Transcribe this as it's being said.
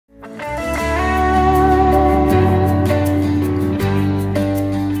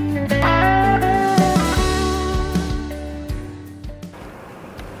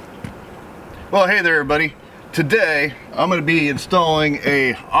Well, hey there everybody. Today I'm going to be installing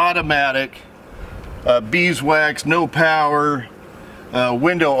a automatic beeswax no power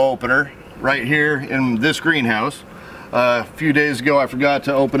window opener right here in this greenhouse. A few days ago I forgot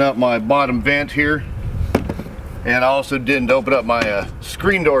to open up my bottom vent here, and I also didn't open up my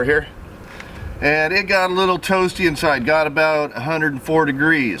screen door here, and it got a little toasty inside. Got about 104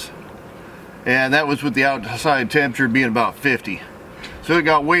 degrees, and that was with the outside temperature being about 50. So it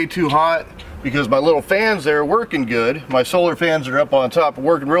got way too hot because my little fans there are working good. My solar fans are up on top,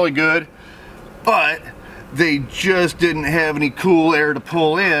 working really good, but they just didn't have any cool air to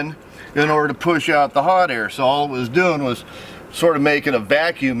pull in order to push out the hot air. So all it was doing was sort of making a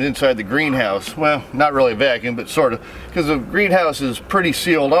vacuum inside the greenhouse. Well, not really a vacuum, but sort of, because the greenhouse is pretty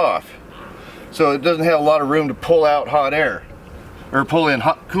sealed off. So it doesn't have a lot of room to pull out hot air, or pull in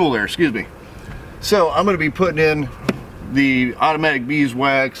cool air, excuse me. So I'm going to be putting in the automatic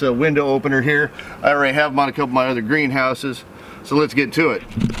beeswax window opener here. I already have them on a couple of my other greenhouses, so let's get to it.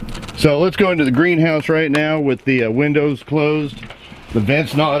 So let's go into the greenhouse right now with the windows closed, the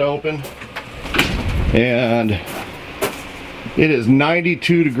vent's not open, and it is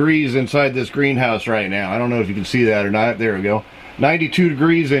 92 degrees inside this greenhouse right now. I don't know if you can see that or not. There we go. 92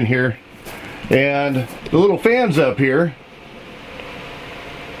 degrees in here, and the little fans up here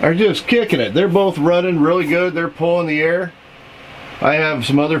are just kicking it. They're both running really good. They're pulling the air. I have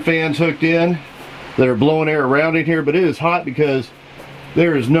some other fans hooked in that are blowing air around in here, but it is hot because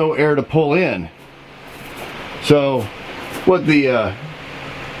there is no air to pull in. So what the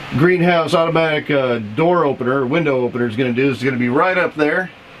greenhouse automatic door opener, window opener is going to do is going to be right up there,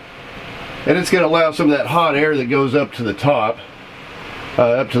 and it's going to allow some of that hot air that goes up to the top,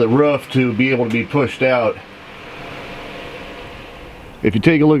 up to the roof, to be able to be pushed out. If you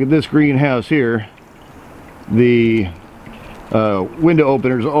take a look at this greenhouse here, the window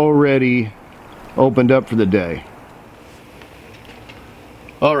opener is already opened up for the day.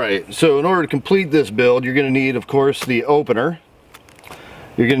 Alright, so in order to complete this build, you're going to need, of course, the opener.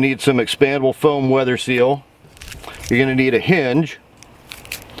 You're going to need some expandable foam weather seal. You're going to need a hinge.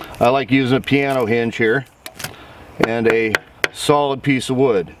 I like using a piano hinge here, and a solid piece of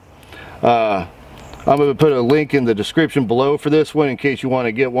wood. I'm going to put a link in the description below for this one in case you want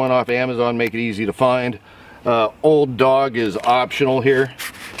to get one off Amazon, make it easy to find. Old dog is optional here.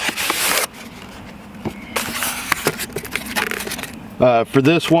 For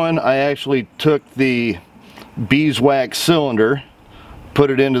this one, I actually took the beeswax cylinder, put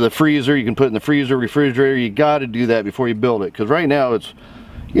it into the freezer. You can put it in the freezer, refrigerator. You got to do that before you build it, because right now it's,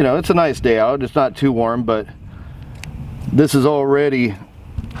 you know, it's a nice day out. It's not too warm, but this is already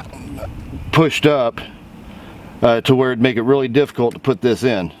pushed up to where it'd make it really difficult to put this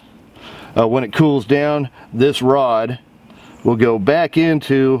in. When it cools down, this rod will go back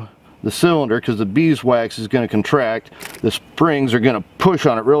into the cylinder because the beeswax is going to contract. The springs are going to push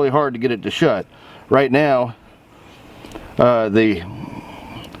on it really hard to get it to shut. Right now, the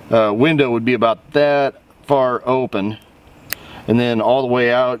window would be about that far open, and then all the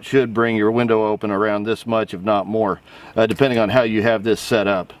way out should bring your window open around this much, if not more, depending on how you have this set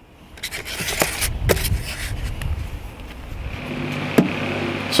up.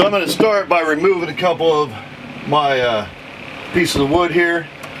 So I'm going to start by removing a couple of my pieces of wood here.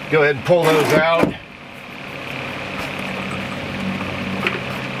 Go ahead and pull those out.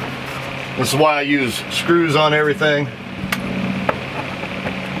 This is why I use screws on everything.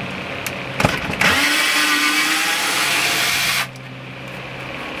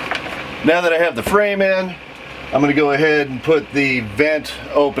 Now that I have the frame in, I'm going to go ahead and put the vent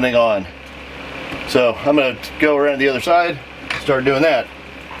opening on. So I'm going to go around the other side, start doing that.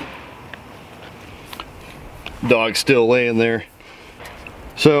 Dog's still laying there.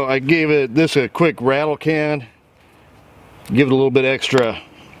 So I gave this a quick rattle can, give it a little bit extra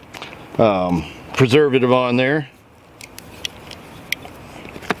preservative on there.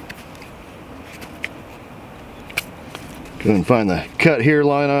 Go and find the cut here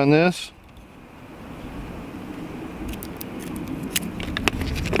line on this.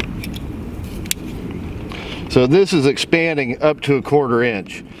 So this is expanding up to 1/4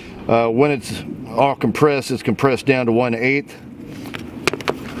 inch. When it's all compressed, it's compressed down to 1/8.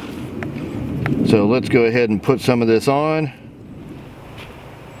 So let's go ahead and put some of this on.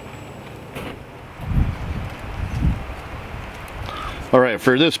 Alright,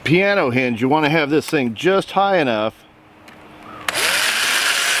 for this piano hinge, you want to have this thing just high enough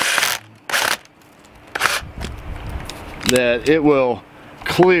that it will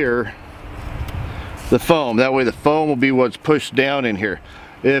clear the foam. That way the foam will be what's pushed down in here.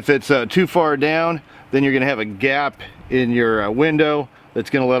 If it's too far down, then you're going to have a gap in your window that's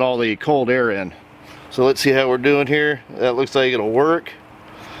going to let all the cold air in. So let's see how we're doing here. That looks like it'll work.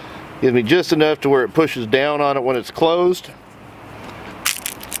 Give me just enough to where it pushes down on it when it's closed.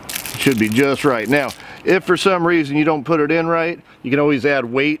 Should be just right. Now, if for some reason you don't put it in right, you can always add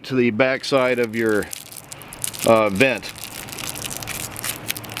weight to the back side of your vent.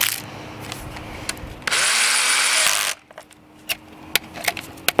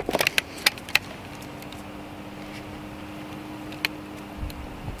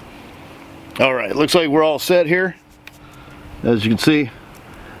 Alright, looks like we're all set here. As you can see,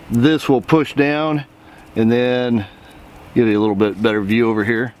 this will push down, and then give you a little bit better view over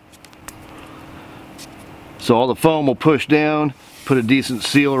here. So all the foam will push down, put a decent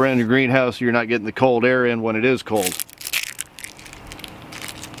seal around your greenhouse so you're not getting the cold air in when it is cold.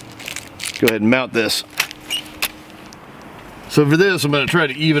 Go ahead and mount this. So for this, I'm going to try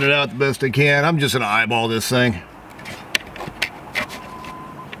to even it out the best I can. I'm just going to eyeball this thing.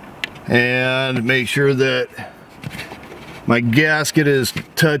 And make sure that my gasket is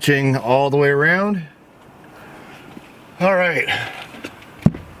touching all the way around. All right.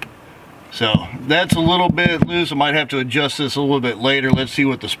 So that's a little bit loose. I might have to adjust this a little bit later. Let's see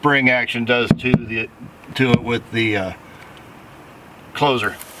what the spring action does to it with the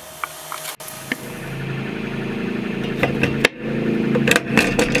closer.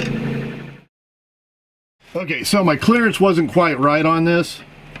 Okay, so my clearance wasn't quite right on this.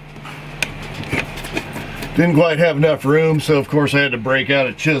 Didn't quite have enough room, so of course I had to break out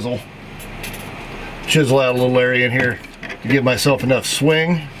a chisel out a little area in here to give myself enough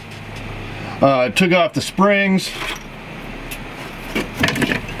swing. I took off the springs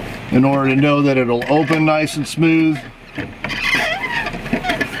in order to know that it'll open nice and smooth.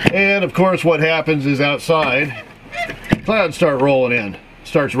 And of course what happens is outside, clouds start rolling in.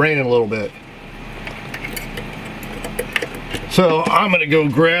 Starts raining a little bit. So I'm going to go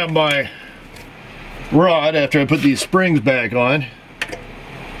grab my rod after I put these springs back on.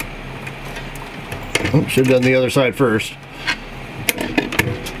 Oops, should have done the other side first.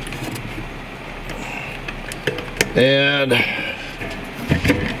 And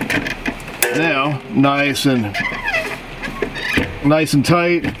now nice and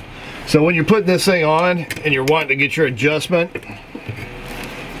tight. So when you're putting this thing on and you're wanting to get your adjustment,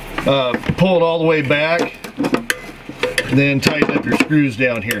 pull it all the way back, and then tighten up your screws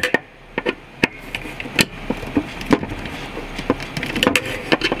down here.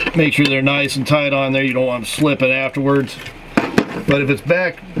 Make sure they're nice and tight on there. You don't want them slipping afterwards. But if it's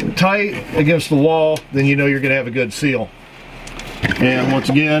back tight against the wall, then you know you're going to have a good seal. And once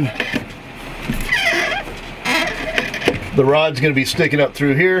again, the rod's going to be sticking up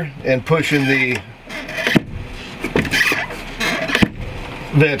through here and pushing the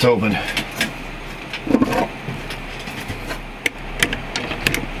vent open.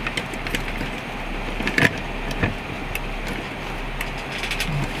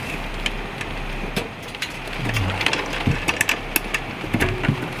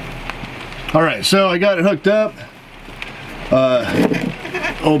 Alright, so I got it hooked up.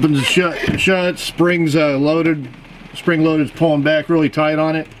 Opens and shuts, springs loaded. Spring loaded is pulling back really tight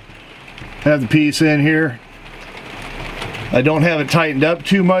on it. Have the piece in here. I don't have it tightened up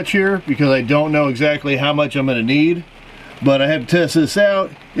too much here because I don't know exactly how much I'm going to need. But I have to test this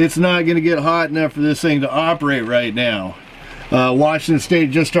out. It's not going to get hot enough for this thing to operate right now. Washington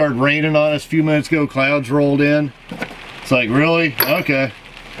State just started raining on us a few minutes ago. Clouds rolled in. It's like, really? Okay.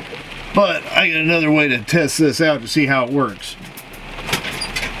 But I got another way to test this out to see how it works.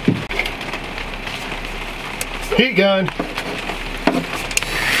 Heat gun.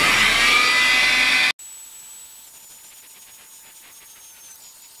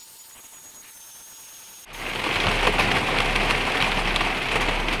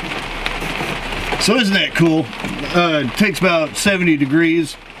 So isn't that cool? It takes about 70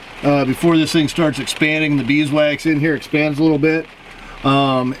 degrees before this thing starts expanding. The beeswax in here expands a little bit.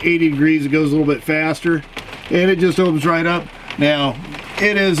 80 degrees, it goes a little bit faster, and it just opens right up. Now,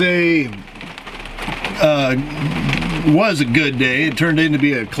 it is was a good day. It turned into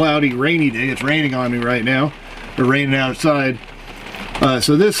be a cloudy, rainy day. It's raining on me right now, or raining outside.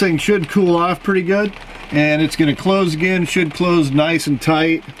 So this thing should cool off pretty good, and it's going to close again. Should close nice and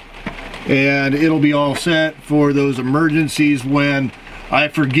tight, and it'll be all set for those emergencies when I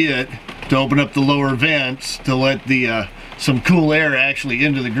forget to open up the lower vents to let the some cool air actually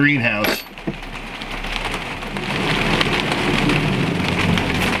into the greenhouse.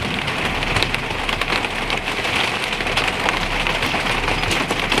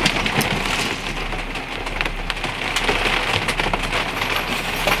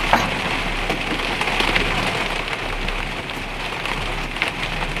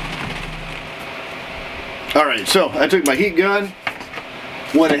 So I took my heat gun,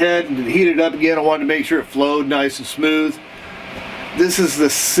 went ahead and heated it up again. I wanted to make sure it flowed nice and smooth. This is the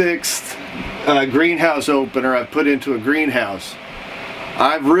 6th greenhouse opener I've put into a greenhouse.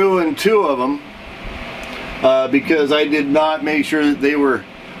 I've ruined 2 of them because I did not make sure that they were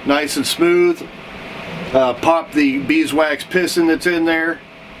nice and smooth. Popped the beeswax piston that's in there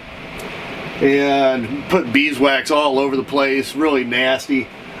and put beeswax all over the place, really nasty.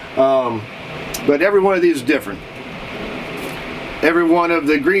 But every one of these is different. Every one of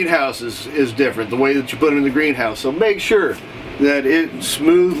the greenhouses is different, the way that you put it in the greenhouse. So make sure that it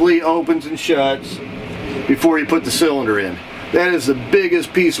smoothly opens and shuts before you put the cylinder in. That is the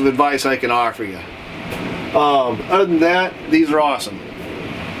biggest piece of advice I can offer you. Other than that, these are awesome.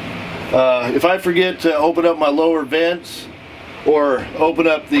 If I forget to open up my lower vents or open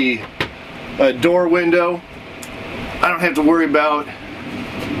up the door window, I don't have to worry about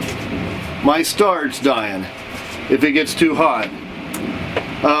my starts dying if it gets too hot.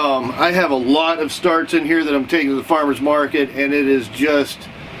 I have a lot of starts in here that I'm taking to the farmer's market, and it is just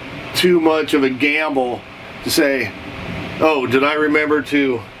too much of a gamble to say, oh, did I remember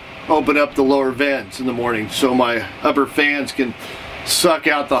to open up the lower vents in the morning so my upper fans can suck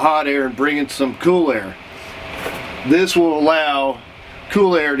out the hot air and bring in some cool air. This will allow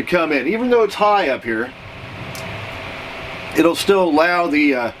cool air to come in. Even though it's high up here, it'll still allow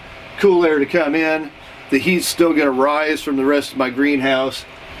the cool air to come in. The heat's still going to rise from the rest of my greenhouse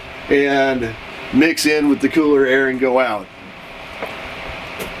and mix in with the cooler air and go out.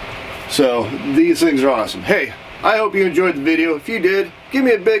 So these things are awesome. Hey, I hope you enjoyed the video. If you did, give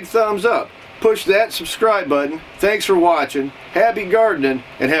me a big thumbs up. Push that subscribe button. Thanks for watching. Happy gardening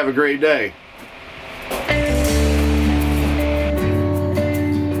and have a great day.